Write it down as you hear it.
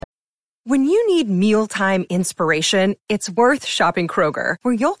When you need mealtime inspiration, it's worth shopping Kroger,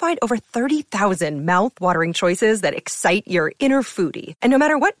 where you'll find over 30,000 mouth-watering choices that excite your inner foodie. And no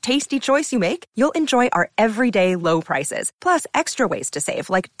matter what tasty choice you make, you'll enjoy our everyday low prices, plus extra ways to save,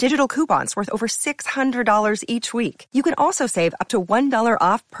 like digital coupons worth over $600 each week. You can also save up to $1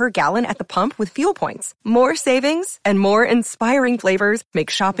 off per gallon at the pump with fuel points. More savings and more inspiring flavors make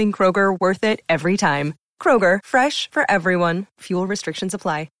shopping Kroger worth it every time. Kroger, fresh for everyone. Fuel restrictions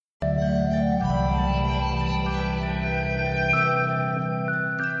apply.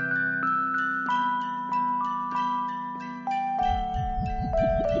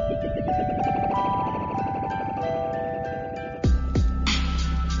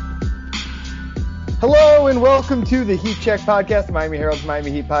 Hello and welcome to the Heat Check Podcast, the Miami Herald's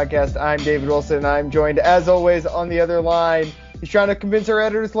Miami Heat Podcast. I'm David Wilson, and I'm joined, as always, on the other line. He's trying to convince our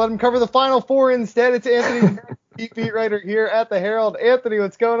editors to let him cover the Final Four instead. It's Anthony, Heat beat writer here at the Herald. Anthony,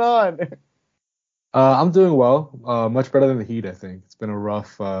 what's going on? I'm doing well. Much better than the Heat, I think. It's been a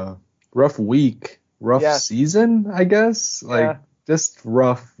rough week, season, I guess. Just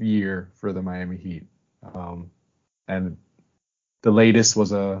rough year for the Miami Heat. And the latest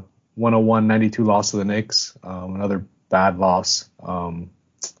was a 101-92 loss to the Knicks, another bad loss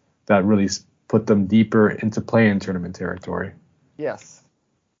that really put them deeper into play-in tournament territory. Yes.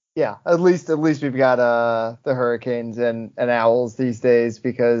 Yeah, at least we've got the Hurricanes and Owls these days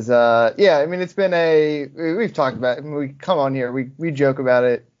because, it's been we've talked about it. We come on here, we joke about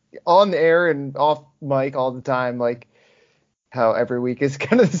it on the air and off mic all the time, like how every week is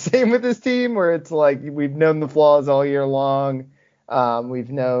kind of the same with this team, where it's like we've known the flaws all year long. We've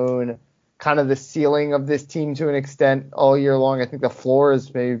known kind of the ceiling of this team to an extent all year long. I think the floor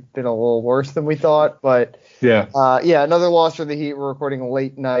has maybe been a little worse than we thought, but another loss for the Heat. We're recording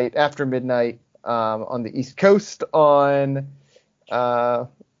late night, after midnight, on the East Coast on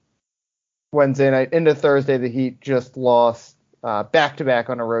Wednesday night into Thursday. The Heat just lost back-to-back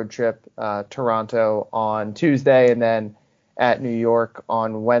on a road trip, Toronto on Tuesday and then at New York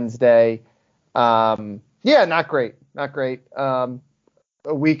on Wednesday. Not great.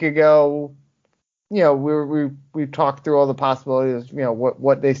 A week ago, we talked through all the possibilities,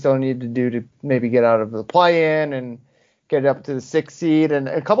 what they still need to do to maybe get out of the play-in and get up to the 6th seed. And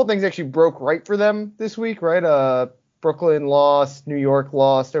a couple things actually broke right for them this week, right? Brooklyn lost, New York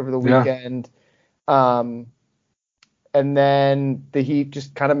lost over the weekend. And then the Heat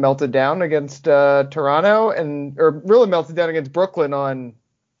just kind of melted down against Toronto or really melted down against Brooklyn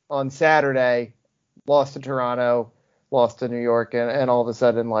on Saturday, lost to Toronto, lost to New York, and all of a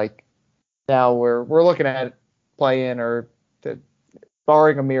sudden, now we're looking at play-in or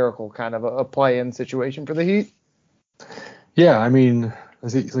barring a miracle, kind of a play-in situation for the Heat. Yeah, I mean,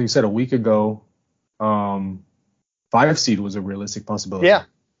 as you said, a week ago, 5 seed was a realistic possibility. Yeah.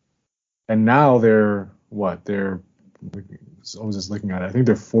 And now I was just looking at it. I think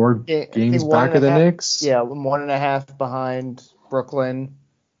they're 4 games back of the Knicks. Yeah, 1.5 behind Brooklyn.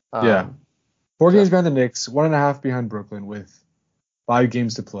 4 games behind the Knicks, 1.5 behind Brooklyn with 5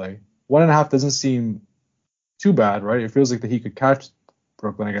 games to play. 1.5 doesn't seem too bad, right? It feels like the Heat could catch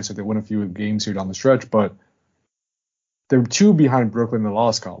Brooklyn, I guess, if they win a few games here down the stretch, but they're 2 behind Brooklyn in the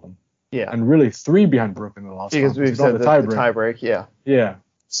loss column. Yeah. And really 3 behind Brooklyn in the loss column. Because we've said the tie break, yeah. Yeah.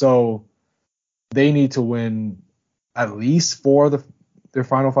 So they need to win at least 4 of their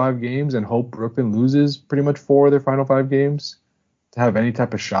final 5 games and hope Brooklyn loses pretty much 4 of their final 5 games to have any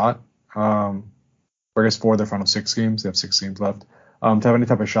type of shot. Or I guess 4 of their final 6 games. They have 6 games left. To have any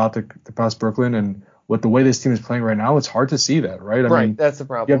type of shot to pass Brooklyn. And with the way this team is playing right now, it's hard to see that, right? I mean, that's the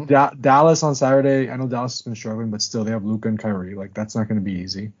problem. You have Dallas on Saturday. I know Dallas has been struggling, but still they have Luka and Kyrie. That's not going to be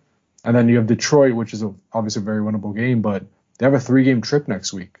easy. And then you have Detroit, which is obviously a very winnable game, but they have a 3-game trip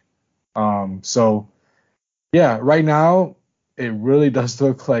next week. Right now it really does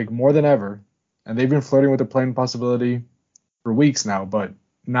look like more than ever, and they've been flirting with the play-in possibility for weeks now, but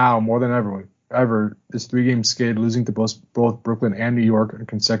now more than ever, this 3-game skid, losing to both Brooklyn and New York in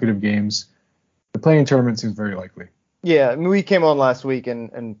consecutive games, the play-in tournament seems very likely. Yeah, I mean, we came on last week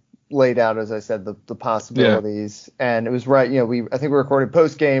and laid out, as I said, the possibilities, and it was right. I think we recorded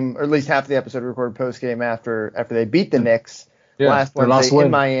post game, or at least half of the episode we recorded post game after they beat the Knicks last Wednesday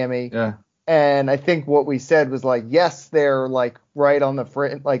in Miami. Yeah. And I think what we said was yes, they're right on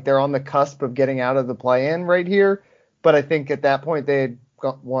the they're on the cusp of getting out of the play-in right here. But I think at that point they had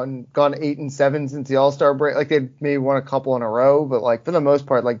gone 8-7 since the All-Star break. They'd maybe won a couple in a row, but for the most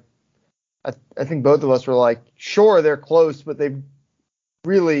part, I think both of us were sure they're close, but they've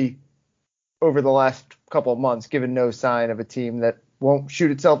really over the last couple of months given no sign of a team that won't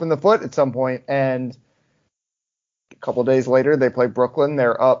shoot itself in the foot at some point. And a couple of days later, they play Brooklyn.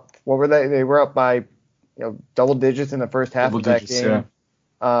 They're up what were they? They were up by double digits in the first half of that game.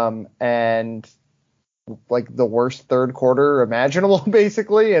 Yeah. And like the worst third quarter imaginable,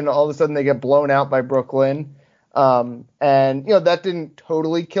 basically, and all of a sudden they get blown out by Brooklyn. And that didn't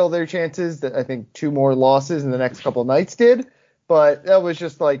totally kill their chances. I think 2 more losses in the next couple of nights did, but that was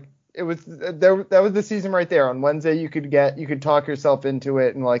just like it was there. That was the season right there. On Wednesday, you could talk yourself into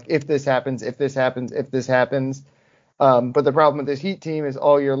it and like if this happens. But the problem with this Heat team is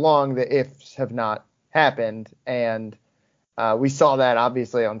all year long the ifs have not happened, and we saw that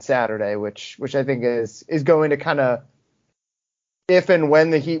obviously on Saturday, which I think is going to kind of, if and when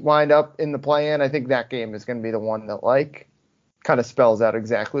the Heat wind up in the play-in, I think that game is going to be the one that like kind of spells out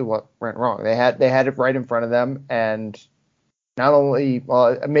exactly what went wrong. They had it right in front of them, and not only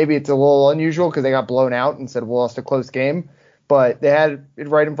maybe it's a little unusual because they got blown out instead of lost a close game, but they had it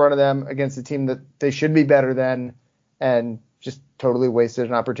right in front of them against a team that they should be better than, and just totally wasted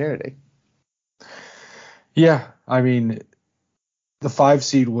an opportunity. Yeah, I mean, the 5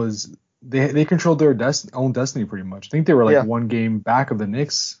 seed was they controlled their own destiny pretty much. I think they were like 1 game back of the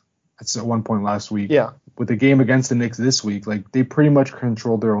Knicks at one point last week. Yeah. With the game against the Knicks this week, like they pretty much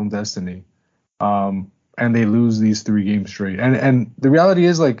controlled their own destiny. And they lose these 3 games straight. And the reality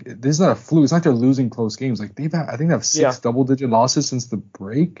is like this is not a fluke. It's not they're losing close games. Like I think they have 6 double-digit losses since the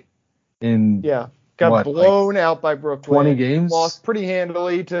break. Got blown out by Brooklyn. 20 games. Lost pretty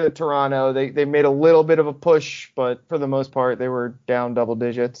handily to Toronto. They made a little bit of a push, but for the most part, they were down double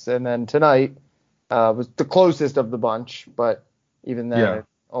digits. And then tonight was the closest of the bunch, but even then,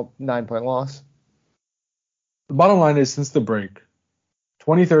 a 9-point loss. The bottom line is, since the break,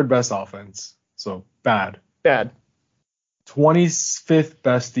 23rd best offense. So bad. 25th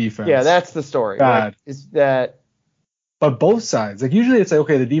best defense. Yeah, that's the story. Bad. Like, is that... But both sides, like usually it's like,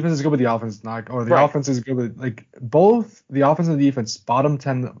 okay, the defense is good, but the offense is not, or the offense is good, but like both the offense and the defense bottom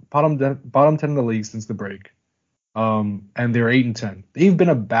 10 in the league since the break, and they're 8-10. They've been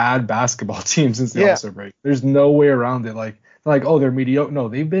a bad basketball team since the All-Star break. There's no way around it. Like they're mediocre. No,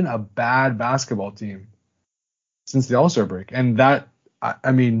 they've been a bad basketball team since the All-Star break, and that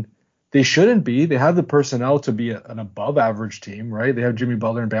I mean they shouldn't be. They have the personnel to be an above average team, right? They have Jimmy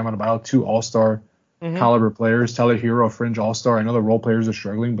Butler and Bam Adebayo, 2 All-Star caliber players. Tyler Hero, a fringe all-star. I know the role players are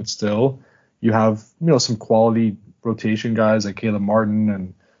struggling, but still, you have some quality rotation guys like Caleb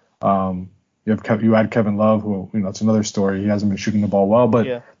Martin, and you add Kevin Love, who it's another story. He hasn't been shooting the ball well,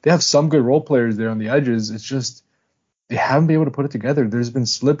 but they have some good role players there on the edges. It's just they haven't been able to put it together. There's been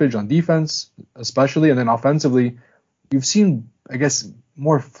slippage on defense, especially, and then offensively, you've seen, I guess,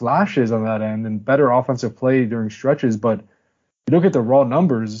 more flashes on that end and better offensive play during stretches, but you look at the raw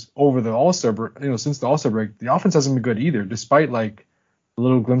numbers over the All-Star break, since the All-Star break, the offense hasn't been good either, despite like the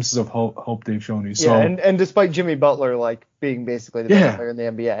little glimpses of hope they've shown you. So, and despite Jimmy Butler like being basically the best player in the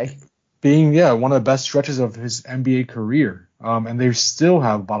NBA, being one of the best stretches of his NBA career, and they still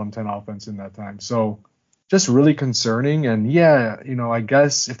have bottom 10 offense in that time. So just really concerning. And I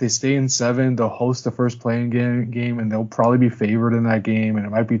guess if they stay in 7, they'll host the first playing game, and they'll probably be favored in that game, and it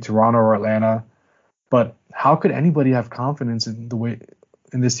might be Toronto or Atlanta. But how could anybody have confidence in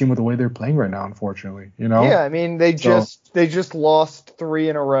this team with the way they're playing right now? Unfortunately, Yeah, I mean they just lost 3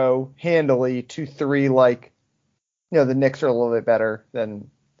 in a row handily to 3. Like, the Knicks are a little bit better than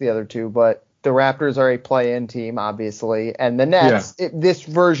the other 2, but the Raptors are a play-in team, obviously, and the Nets. This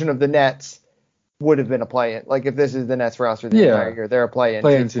version of the Nets would have been a play-in. Like if this is the Nets roster the entire year, they're a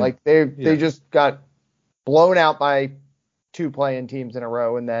play-in team. Like they just got blown out by 2 play-in teams in a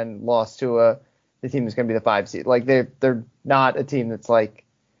row, and then lost to the team that's going to be the 5 seed. Like they're not a team that's like,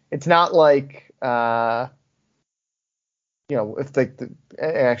 it's not like, if like it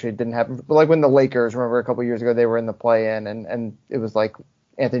actually didn't happen, but like when the Lakers, remember a couple years ago, they were in the play-in and it was like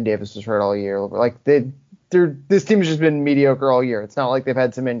Anthony Davis was hurt all year. Like this team has just been mediocre all year. It's not like they've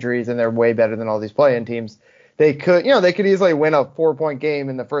had some injuries and they're way better than all these play-in teams. They could easily win a 4-point game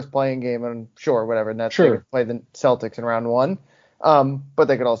in the first play-in game, and whatever. And that's they could play the Celtics in round 1. But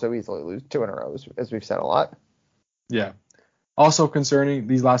they could also easily lose 2 in a row, as we've said a lot. Yeah. Also concerning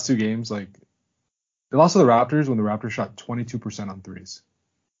these last 2 games, like they lost to the Raptors when the Raptors shot 22% on threes,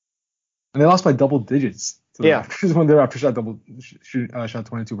 and they lost by double digits to the Raptors when the Raptors shot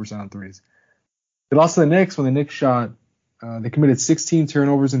 22% on threes. They lost to the Knicks when the Knicks they committed 16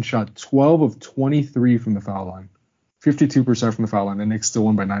 turnovers and shot 12 of 23 from the foul line, 52% from the foul line. The Knicks still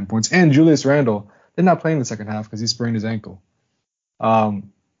won by 9 points, and Julius Randle did not play in the second half because he sprained his ankle.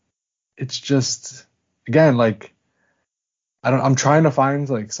 It's just, again, like I'm trying to find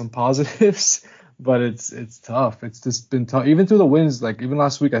like some positives, but it's tough. It's just been tough. Even through the wins, like even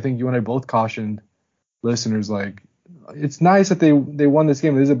last week, I think you and I both cautioned listeners, like it's nice that they won this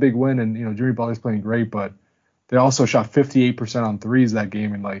game. It is a big win, and Jimmy Butler's playing great, but they also shot 58% on threes that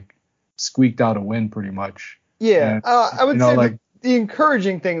game and like squeaked out a win pretty much. Yeah, and, I would say like the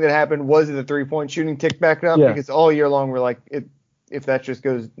encouraging thing that happened was the 3-point shooting ticked back up because all year long we're like, if that just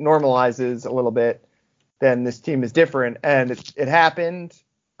normalizes a little bit, then this team is different, and it happened.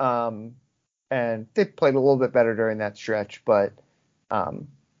 And they played a little bit better during that stretch, but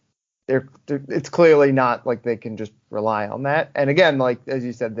it's clearly not like they can just rely on that. And again, like as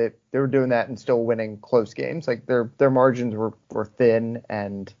you said, they were doing that and still winning close games. Like their margins were thin,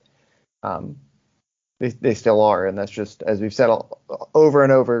 and they still are. And that's just, as we've said over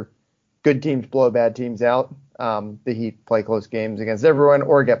and over, good teams blow bad teams out. The Heat play close games against everyone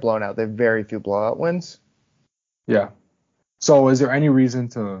or get blown out. They have very few blowout wins. Yeah. So is there any reason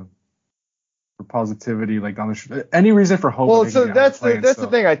for positivity, like on the any reason for hope? Well, so that's the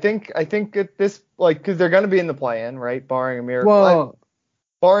thing. I think at this, like, because they're going to be in the play-in, right? Barring a miracle. Well,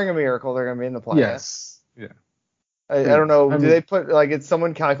 barring a miracle, they're going to be in the play-in. Yes. Yeah. I don't know. Do they put like? Did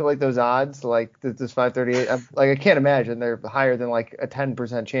someone calculate those odds? Like this 538. I can't imagine they're higher than like a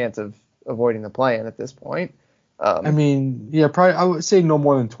 10% chance of avoiding the play-in at this point. I mean, yeah, probably. I would say no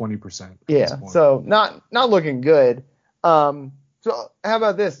more than 20%. Yeah. So not looking good. So how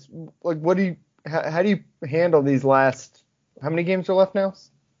about this? Like, how do you handle these last? How many games are left now?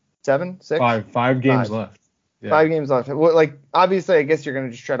 7, 6? Five games left. Yeah. 5 games left. Well, like, obviously, I guess you're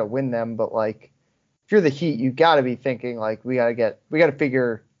gonna just try to win them, but like, if you're the Heat, you got to be thinking like we got to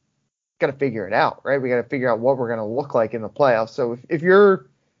figure it out, right? We got to figure out what we're gonna look like in the playoffs. So if you're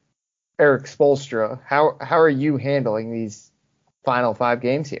Erik Spoelstra, how are you handling these final 5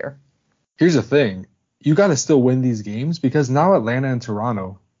 games here? Here's the thing. You got to still win these games because now Atlanta and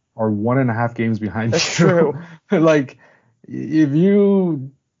Toronto are 1.5 games behind. That's true. Like, if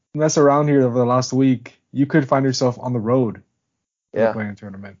you mess around here over the last week, you could find yourself on the road for the play-in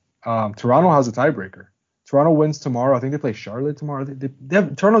tournament. Toronto has a tiebreaker. Toronto wins tomorrow. I think they play Charlotte tomorrow.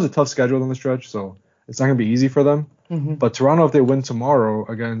 Toronto's a tough schedule on the stretch, so it's not going to be easy for them. Mm-hmm. But Toronto, if they win tomorrow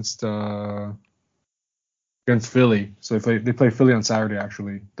against Philly, so if they play Philly on Saturday,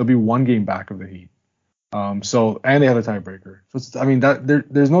 actually, they'll be 1 game back of the Heat. And they have a tiebreaker. So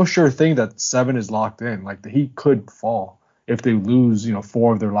there's no sure thing that 7 is locked in. Like the Heat could fall if they lose,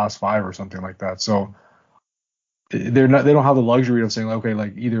 4 of their last 5 or something like that. So they don't have the luxury of saying, okay,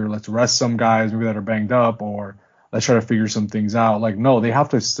 like either let's rest some guys maybe that are banged up or let's try to figure some things out. Like, no, they have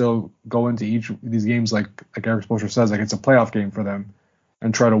to still go into each of these games like Erik Spoelstra says, like it's a playoff game for them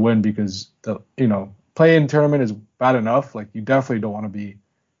and try to win because the play-in tournament is bad enough. Like you definitely don't want to be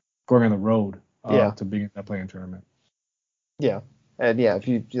going on the road to begin that play-in tournament. Yeah. And yeah, if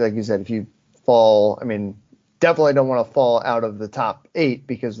you, like you said, if you fall, I mean, definitely don't want to fall out of the top 8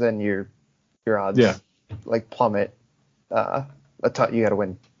 because then your odds like plummet. You got to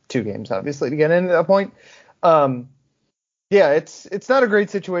win 2 games obviously to get into that point. It's not a great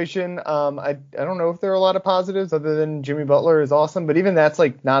situation. I don't know if there are a lot of positives other than Jimmy Butler is awesome, but even that's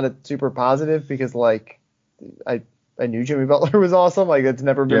like not a super positive because like I knew Jimmy Butler was awesome. Like that's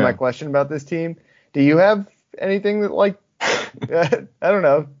never been my question about this team. Do you have anything that like I don't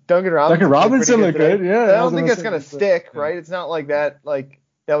know? Duncan Robinson looked good. Yeah, I don't think that's gonna stick, right? It's not like that. Like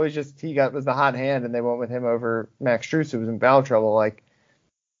that was just was the hot hand, and they went with him over Max Strus, who was in foul trouble. Like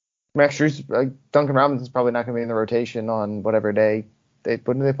Max Strus, Duncan Robinson's probably not gonna be in the rotation on whatever day.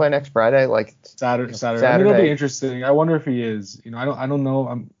 When do they play next Friday? Like Saturday. I mean, it'll be interesting. I wonder if he is. I don't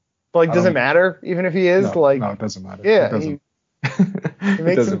know. But like, does it matter even if he is? No, it doesn't matter. Yeah, he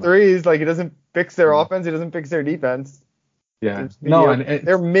makes some threes. Like, he doesn't fix their offense. He doesn't fix their defense. Yeah.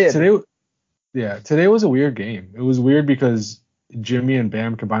 They're mid. Today was a weird game. It was weird because Jimmy and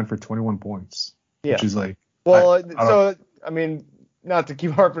Bam combined for 21 points. Yeah. Which is like. Well, I mean, not to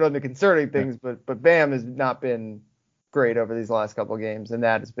keep harping on the concerning things, but Bam has not been great over these last couple of games, and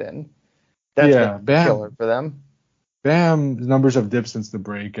that's been killer for them. Bam's numbers have dipped since the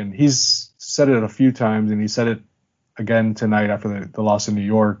break, and he's said it a few times, and he said it again tonight after the loss in New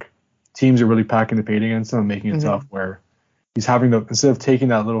York. Teams are really packing the paint against him and making it tough, where he's having instead of taking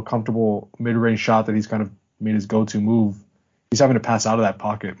that little comfortable mid-range shot that he's kind of made his go-to move, he's having to pass out of that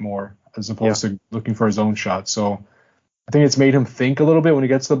pocket more as opposed to looking for his own shot. So I think it's made him think a little bit when he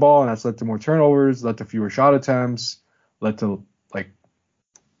gets the ball, and that's led to more turnovers, led to fewer shot attempts, led to like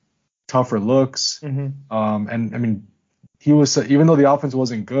tougher looks. And I mean, he was, even though the offense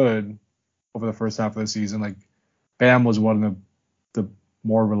wasn't good over the first half of the season, like Bam was one of the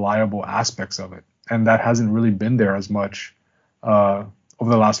more reliable aspects of it, and that hasn't really been there as much over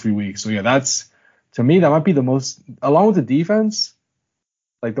the last few weeks. So yeah, that's, to me, that might be the most, along with the defense,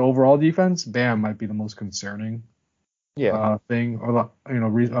 like the overall defense, Bam might be the most concerning thing, or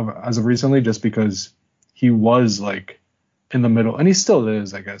as of recently, just because he was like in the middle, and he still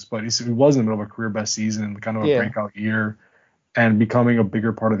is, I guess, but he was in the middle of a career best season, kind of a breakout year, and becoming a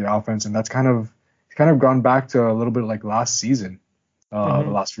bigger part of the offense, and that's kind of gone back to a little bit like last season. The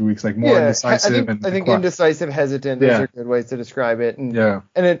last few weeks, like more indecisive. I think indecisive, hesitant. Those are good ways to describe it.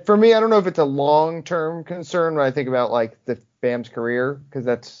 And for me, I don't know if it's a long-term concern when I think about like the Bam's career, because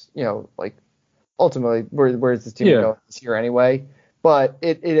that's like ultimately where's this team going this year anyway. But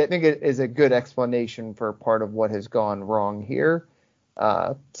I think it is a good explanation for part of what has gone wrong here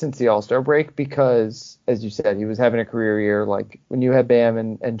since the All-Star break, because as you said, he was having a career year. Like when you had Bam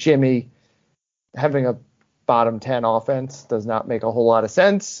and Jimmy, having a bottom 10 offense does not make a whole lot of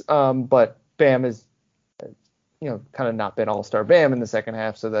sense. But Bam is, kind of not been All-Star Bam in the second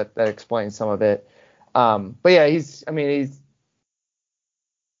half, so that explains some of it. But yeah,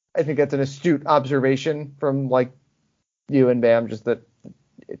 I think that's an astute observation from like you and Bam, just that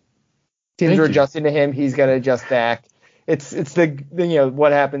teams are adjusting to him. He's got to adjust back. It's the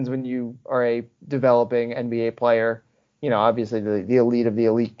what happens when you are a developing NBA player. Obviously the elite of the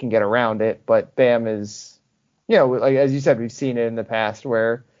elite can get around it, but Bam is, like as you said, we've seen it in the past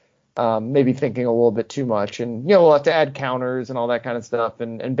where maybe thinking a little bit too much, and we'll have to add counters and all that kind of stuff.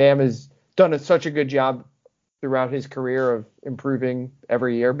 And Bam has done such a good job throughout his career of improving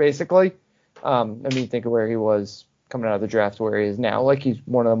every year, basically. Think of where he was coming out of the draft to where he is now. Like he's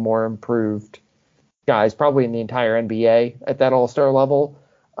one of the more improved guys probably in the entire NBA at that All-Star level.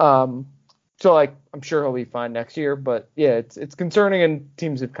 So like I'm sure he'll be fine next year, but yeah, it's concerning, and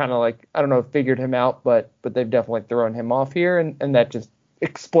teams have kind of like, I don't know, figured him out, but they've definitely thrown him off here, and that just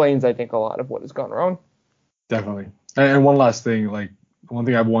explains, I think, a lot of what has gone wrong. Definitely. And one last thing, like one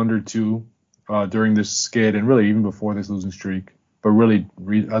thing I've wondered too during this skid, and really even before this losing streak, but really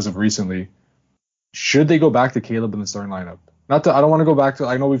as of recently, should they go back to Caleb in the starting lineup? I don't want to go back to,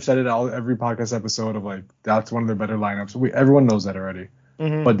 I know we've said it every podcast episode of like that's one of their better lineups. Everyone knows that already.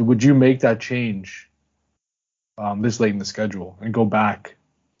 Mm-hmm. But would you make that change this late in the schedule and go back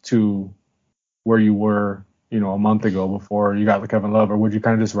to where you were, a month ago before you got Kevin Love, or would you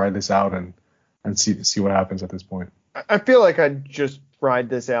kind of just ride this out and see what happens at this point? I feel like I'd just ride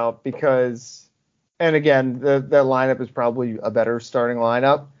this out because, and again, that lineup is probably a better starting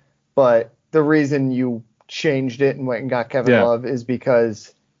lineup, but the reason you changed it and went and got Kevin Love is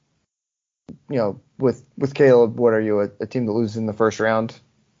because, with Caleb, what are you, a team that loses in the first round,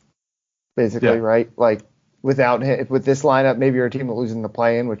 basically, right? Like without him, with this lineup, maybe you're a team that loses in the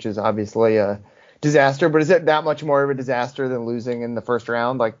play-in, which is obviously a disaster. But is it that much more of a disaster than losing in the first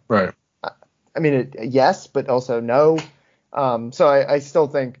round? Like, right? Yes, but also no. So I still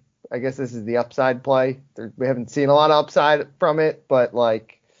think, I guess this is the upside play. We haven't seen a lot of upside from it, but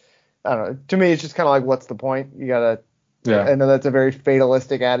like, I don't know. To me, it's just kind of like, what's the point? You gotta. Yeah. I know that's a very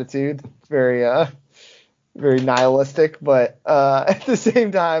fatalistic attitude. It's very very nihilistic, but at the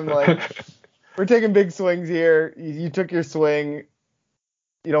same time, like, we're taking big swings here. You took your swing.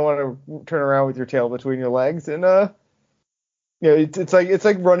 You don't want to turn around with your tail between your legs, and it's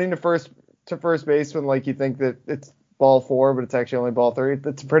like running to first base when like you think that it's ball 4, but it's actually only ball 3.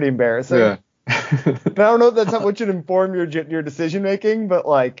 That's pretty embarrassing. Yeah. I don't know if that's what should inform your decision making, but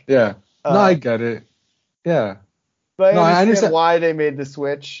like. Yeah. No, I get it. Yeah. But I understand why they made the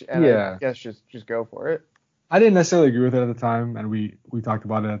switch, and I guess just go for it. I didn't necessarily agree with it at the time, and we talked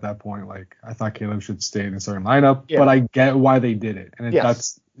about it at that point. Like, I thought Caleb should stay in a certain lineup, but I get why they did it, and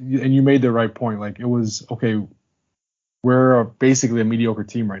and you made the right point. Like, it was okay. We're basically a mediocre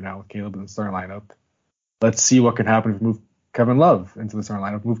team right now with Caleb in the starting lineup. Let's see what can happen if we move Kevin Love into the starting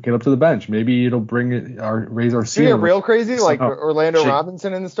lineup, move Caleb to the bench. Maybe it'll raise our ceiling. You get real crazy, like Orlando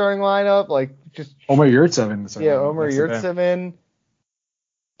Robinson in the starting lineup, like just Omer Yurtseven in the starting lineup. Omer Yurtseven,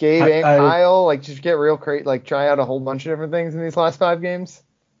 Gabe and Kyle, like just get real crazy, like try out a whole bunch of different things in these last 5 games.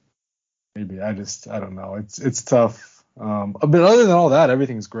 Maybe I don't know. It's tough. But other than all that,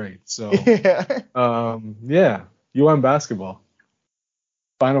 everything's great. So UM basketball,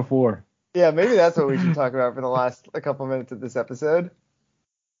 Final Four. Yeah, maybe that's what we should talk about for the last a couple minutes of this episode.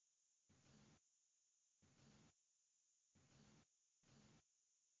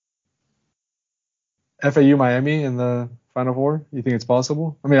 FAU Miami in the Final Four? You think it's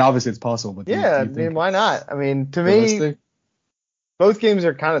possible? I mean, obviously it's possible, but why not? I mean, to me, both games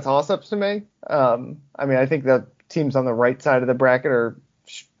are kind of toss-ups to me. I think the teams on the right side of the bracket are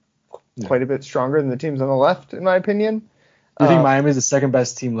quite a bit stronger than the teams on the left, in my opinion. Do you think Miami is the second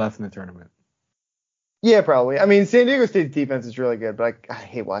best team left in the tournament? Yeah, probably. I mean, San Diego State's defense is really good, but I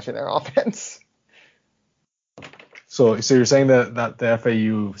hate watching their offense. So you're saying that the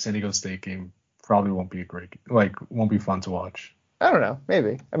FAU San Diego State game probably won't be won't be fun to watch. I don't know,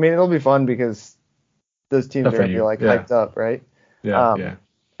 maybe. I mean, it'll be fun because those teams are gonna be hyped up, right? Yeah.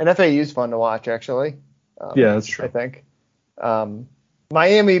 And FAU's fun to watch, actually. Yeah, that's true. I think.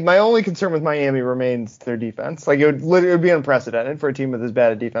 Miami. My only concern with Miami remains their defense. Like it would be unprecedented for a team with as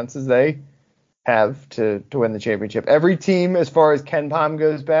bad a defense as they have to win the championship. Every team, as far as KenPom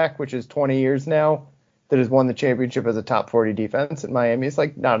goes back, which is 20 years now, that has won the championship as a top 40 defense, and Miami is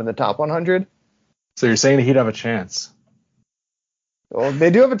like not in the top 100. So you're saying he'd have a chance? Well,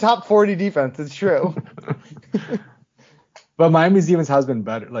 they do have a top 40 defense. It's true. But Miami's defense has been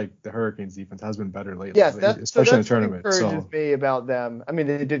better. Like the Hurricanes' defense has been better lately. Yes, especially in the tournament. What encourages me about them. I mean,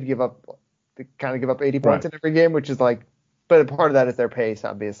 they did kind of give up 80 points in every game, which is like, but part of that is their pace,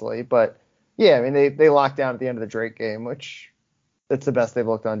 obviously. But yeah, I mean, they locked down at the end of the Drake game, which that's the best they've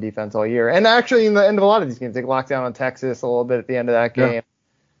looked on defense all year. And actually, in the end of a lot of these games, they locked down on Texas a little bit at the end of that game.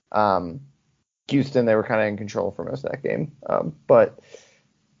 Yeah. Houston, they were kind of in control for most of that game. But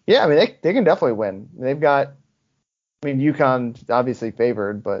yeah, I mean, they can definitely win. They've got, I mean, UConn's obviously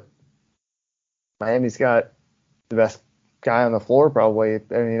favored, but Miami's got the best guy on the floor probably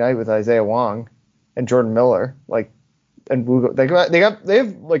any night with Isaiah Wong and Jordan Miller. Like, and they have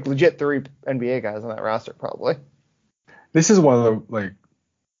like legit 3 NBA guys on that roster probably. This is one of the, like,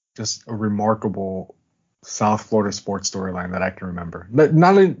 just a remarkable South Florida sports storyline that I can remember.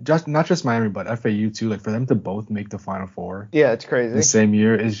 Not just Miami, but FAU too. Like for them to both make the Final Four. Yeah, it's crazy. The same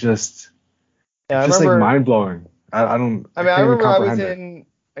year is just, yeah, just like mind blowing. I remember I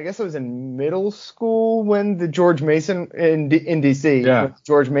was in middle school when the George Mason in DC. Yeah. When the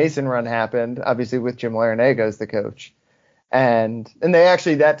George Mason run happened, obviously with Jim Larinaga as the coach, and they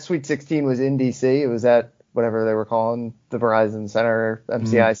actually, that Sweet 16 was in DC. It was at whatever they were calling the Verizon Center,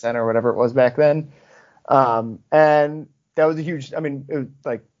 MCI Center, whatever it was back then. And that was a huge, I mean, it was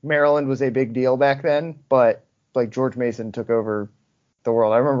like Maryland was a big deal back then, but like George Mason took over the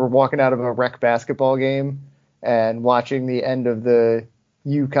world. I remember walking out of a rec basketball game and watching the end of the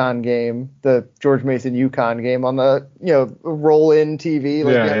UConn game, the George Mason UConn game on the, roll-in TV, in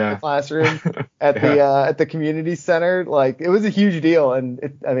the classroom at the community center. Like it was a huge deal, and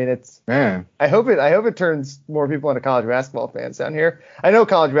it's man. I hope it turns more people into college basketball fans down here. I know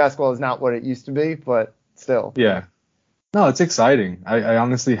college basketball is not what it used to be, but still. Yeah. No, it's exciting. I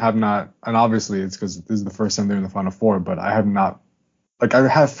honestly have not, and obviously it's because this is the first time they're in the Final Four, but I have not, like I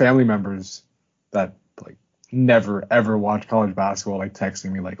have family members that like never ever watch college basketball, like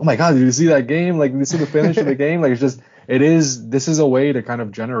texting me like, oh my God, did you see that game? Like, did you see the finish of the game? Like, this is a way to kind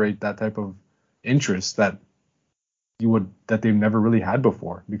of generate that type of interest that they've never really had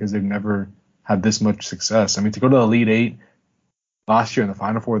before, because they've never had this much success. I mean, to go to the Elite Eight last year and the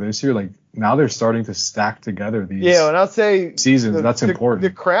Final Four this year, like now they're starting to stack together these and I'll say seasons. That's important. The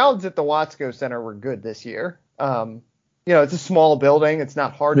crowds at the Watsco Center were good this year. It's a small building. It's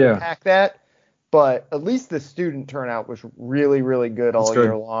not hard to pack that. But at least the student turnout was really, really good all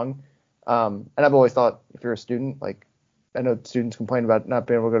year long. And I've always thought if you're a student, like I know students complain about not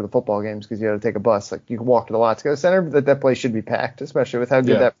being able to go to the football games because you had to take a bus. Like you can walk to the Watsco Center, but that place should be packed, especially with how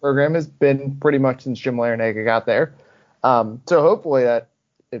good that program has been pretty much since Jim Larinaga got there. So hopefully that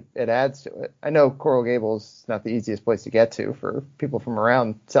it adds to it. I know Coral Gables is not the easiest place to get to for people from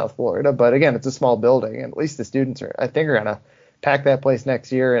around South Florida, but again, it's a small building, and at least the students are going to pack that place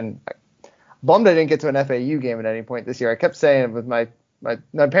next year. And bummed I didn't get to an FAU game at any point this year. I kept saying with my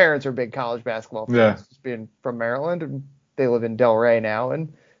parents are big college basketball fans, just being from Maryland, and they live in Delray now,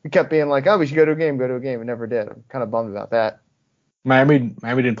 and we kept being like, oh, we should go to a game, and never did. I'm kind of bummed about that. Miami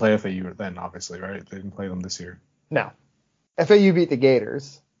didn't play FAU then, obviously, right? They didn't play them this year. No. FAU beat the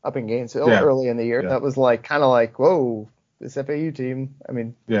Gators up in Gainesville early in the year. That was like kind of like, whoa, this FAU team. I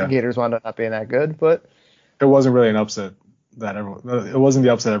mean, the Gators wound up not being that good, but it wasn't really an upset. It wasn't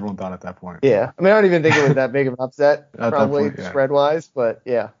the upset everyone thought at that point. Yeah, I mean, I don't even think it was that big of an upset, probably spread wise, but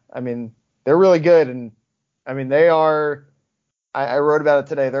yeah, I mean, they're really good, and I mean, they are. I wrote about it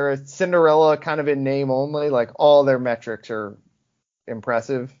today. They're a Cinderella kind of in name only. Like all their metrics are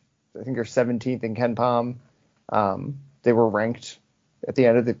impressive. I think they're 17th in KenPom. They were ranked at the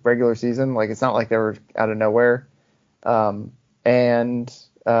end of the regular season. Like it's not like they were out of nowhere, and.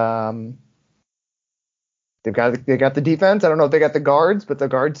 They got the defense. I don't know if they got the guards, but the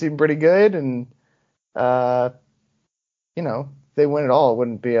guards seem pretty good. And, if they win it all, it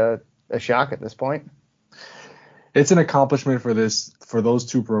wouldn't be a shock at this point. It's an accomplishment for those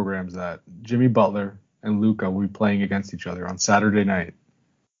two programs that Jimmy Butler and Luka will be playing against each other on Saturday night.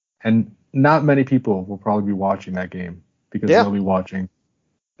 And not many people will probably be watching that game because they'll be watching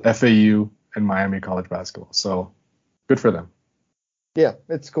FAU and Miami college basketball. So good for them. Yeah,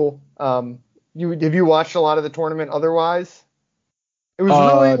 it's cool. have you watched a lot of the tournament otherwise? It was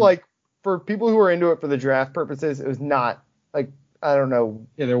really like, for people who were into it for the draft purposes, it was not like, I don't know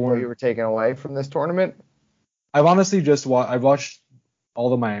what you were taking away from this tournament. I've honestly just I've watched all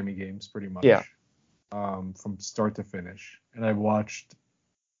the Miami games pretty much. Yeah. From start to finish, and I've watched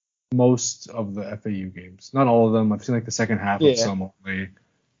most of the FAU games. Not all of them. I've seen like the second half of some only.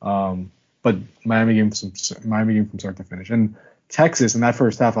 But Miami game from start to finish. And Texas in that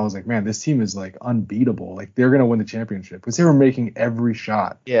first half, I was like, man, this team is like unbeatable. Like they're gonna win the championship because they were making every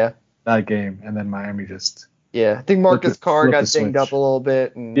shot. Yeah. That game, and then Miami just. Yeah, I think Marcus Carr got dinged up a little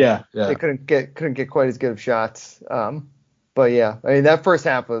bit, and they couldn't get quite as good of shots. But yeah, I mean that first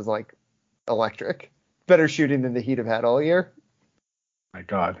half was like electric. Better shooting than the Heat have had all year. My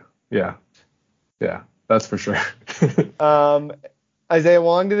God. Yeah, that's for sure. Isaiah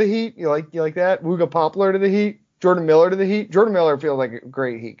Wong to the Heat. You like that? Wooga Poplar to the Heat. Jordan Miller to the Heat. Jordan Miller feels like a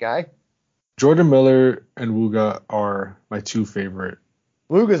great Heat guy. Jordan Miller and Wooga are my two favorite.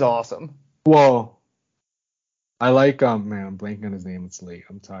 Wooga's awesome. Well, I like man, I'm blanking on his name. It's late.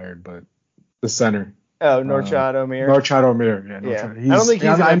 I'm tired, but the center. Oh, Norchad Omier. Norchad Omier, yeah. I don't think he's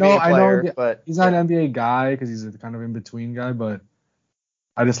an NBA player, but he's not an NBA guy because he's a kind of in between guy. But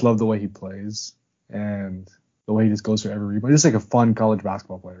I just love the way he plays and the way he just goes for every rebound. He's just like a fun college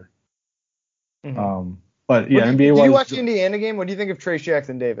basketball player. Mm-hmm. But yeah, NBA. Did you watch the Indiana game? What do you think of Trace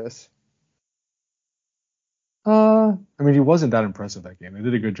Jackson Davis? I mean, he wasn't that impressive that game. They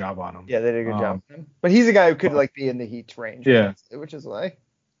did a good job on him. Yeah, they did a good job on him. But he's a guy who could like be in the Heat's range. Yeah. Which is why.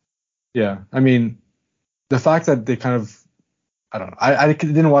 Yeah, I mean, the fact that they kind of, I don't know, I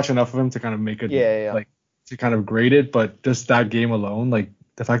didn't watch enough of him to kind of make it, like, to kind of grade it, but just that game alone, like,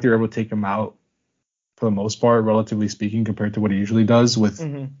 the fact they were able to take him out, for the most part, relatively speaking, compared to what he usually does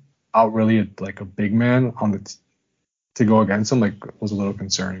without really, a big man on to go against him, like, was a little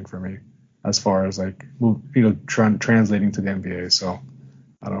concerning for me, as far as, like, translating to the NBA, so,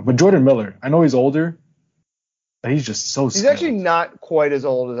 I don't know. But Jordan Miller, I know he's older, but he's just so skilled. He's actually not quite as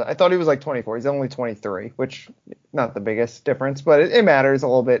old as I thought. He was like 24. He's only 23, which not the biggest difference, but it matters a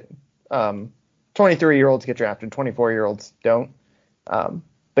little bit. 23-year-olds get drafted, 24-year-olds don't. But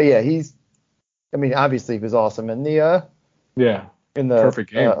yeah, obviously he was awesome in the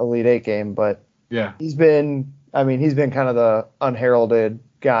perfect game. Elite Eight game, but yeah, he's been kind of the unheralded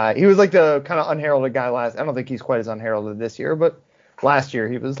guy. He was like the kind of unheralded guy last. I don't think he's quite as unheralded this year, but last year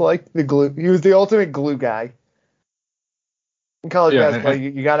he was like the glue. He was the ultimate glue guy. In college basketball,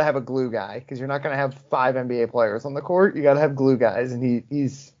 you got to have a glue guy because you're not going to have 5 NBA players on the court. You got to have glue guys, and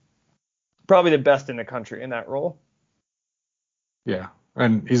he's probably the best in the country in that role. Yeah,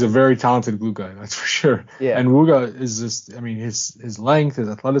 and he's a very talented glue guy, that's for sure. Yeah. And Wooga is just, I mean, his length, his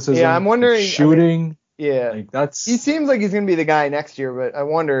athleticism, yeah, I'm wondering, his shooting. He seems like he's going to be the guy next year, but I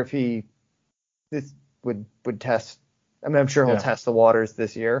wonder if this would test. I mean, I'm sure he'll test the waters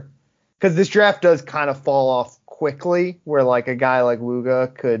this year because this draft does kind of fall off quickly, where like a guy like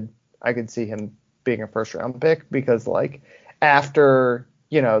Wooga I could see him being a first round pick because like after,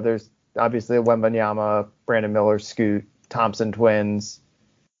 there's obviously Wembanyama, Brandon Miller, Scoot, Thompson twins,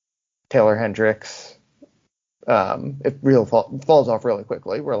 Taylor Hendricks. It falls off really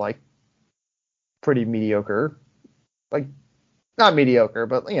quickly. We're like pretty mediocre, like not mediocre,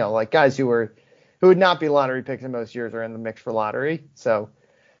 but like guys who would not be lottery picks in most years are in the mix for lottery. So,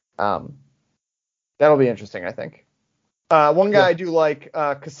 that'll be interesting, I think. One guy I do like,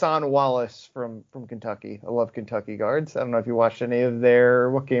 Kassan Wallace from Kentucky. I love Kentucky guards. I don't know if you watched any of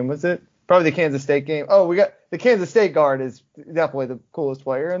what game was it? Probably the Kansas State game. Oh, we got the Kansas State guard is definitely the coolest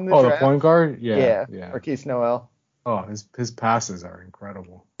player in the draft. The point guard? Yeah. Marquise Noel. Oh, his passes are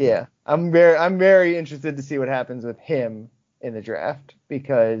incredible. Yeah. I'm very interested to see what happens with him in the draft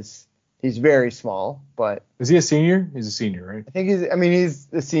because he's very small, but is he a senior? He's a senior, right? I think he's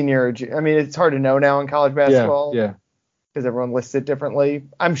a senior. I mean, it's hard to know now in college basketball. Yeah. Because everyone lists it differently.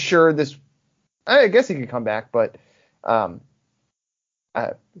 I'm sure I guess he could come back, but I'm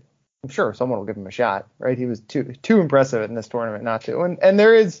sure someone will give him a shot, right? He was too impressive in this tournament not to. And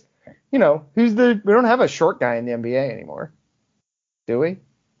there is, we don't have a short guy in the NBA anymore, do we?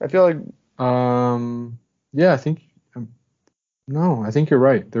 I feel like. Yeah, I think. No, I think you're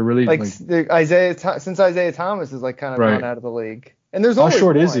right. They're really since Isaiah Thomas is like kind of gone out of the league. And there's only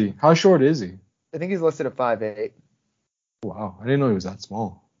How short is he? I think he's listed at 5'8". Wow, I didn't know he was that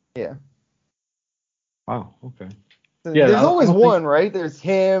small. Yeah. Wow. Okay. Yeah, there's always one, right? There's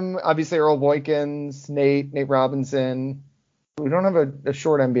him, obviously Earl Boykins, Nate Robinson. We don't have a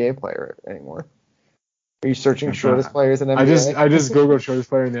short NBA player anymore. Are you searching shortest players in NBA? I just googled shortest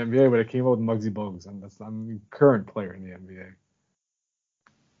player in the NBA, but it came out with Muggsy Bogues, and I'm the current player in the NBA.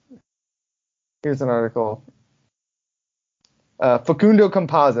 Here's an article. Facundo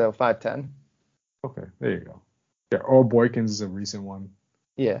Campazzo, 5'10". Okay, there you go. Yeah, Earl Boykins is a recent one.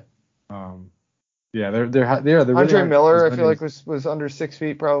 Yeah. They're really Andre Miller, I feel like was under 6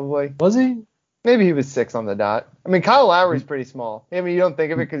 feet probably. Was he? Maybe he was 6 on the dot. I mean, Kyle Lowry's pretty small. I mean, you don't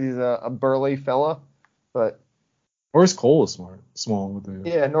think of it because he's a burly fella, but. Norris Cole is small with the.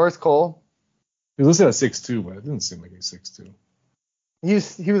 Yeah, Norris Cole. He was listed at 6'2", but it didn't seem like he's 6'2".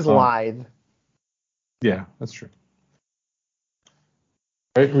 He was lithe. Yeah, that's true.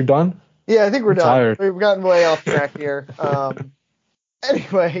 All right, we're done? Yeah, I think we're done. Tired. We've gotten way off track here.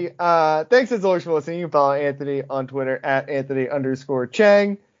 Anyway, thanks as always for listening. You can follow Anthony on Twitter at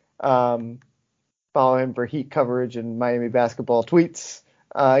Anthony_Chang. Follow him for Heat coverage and Miami basketball tweets.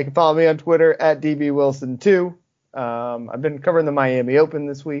 You can follow me on Twitter at DBWilson2. I've been covering the Miami Open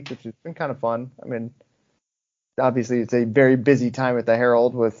this week, which has been kind of fun. I mean, obviously it's a very busy time at the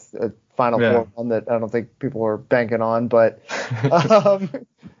Herald with a Final Four one that I don't think people are banking on, but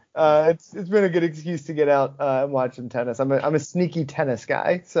it's been a good excuse to get out and watch some tennis. I'm a sneaky tennis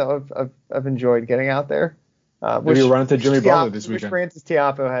guy, so I've enjoyed getting out there. Maybe you run into Jimmy Butler this weekend. Wish Francis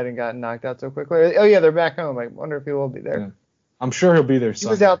Tiafoe hadn't gotten knocked out so quickly. Oh yeah, they're back home. I wonder if he will be there. Yeah. I'm sure he'll be there. He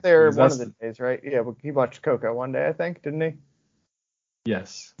was out there one of the days, right? Yeah, he watched Coco one day, I think, didn't he?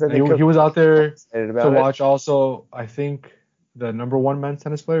 Yes. He was out there to watch it. Also, I think, the number one men's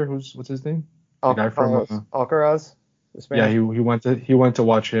tennis player. What's his name? The guy from Alcaraz. Yeah, he went to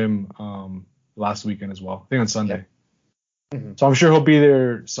watch him last weekend as well. I think on Sunday. Yeah. Mm-hmm. So I'm sure he'll be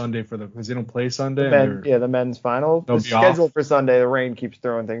there Sunday because they don't play Sunday. The men's final. The schedule for Sunday, the rain keeps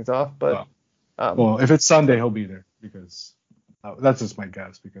throwing things off, but. Well, if it's Sunday, he'll be there because that's just my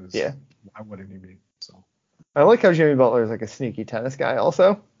guess. Because why wouldn't he be? So. I like how Jimmy Butler is like a sneaky tennis guy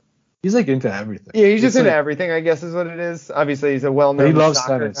also. He's like into everything. Yeah, he's just into everything, I guess is what it is. Obviously, he's a well-known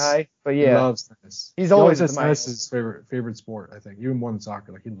soccer guy. But yeah. He loves tennis. He always says tennis is his favorite sport, I think. Even more than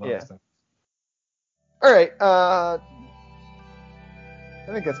soccer. Like, he loves tennis. All right. I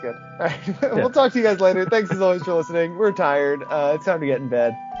think that's good. All right. We'll talk to you guys later. Thanks as always for listening. We're tired. It's time to get in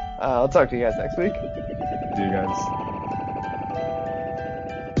bed. I'll talk to you guys next week. See you guys.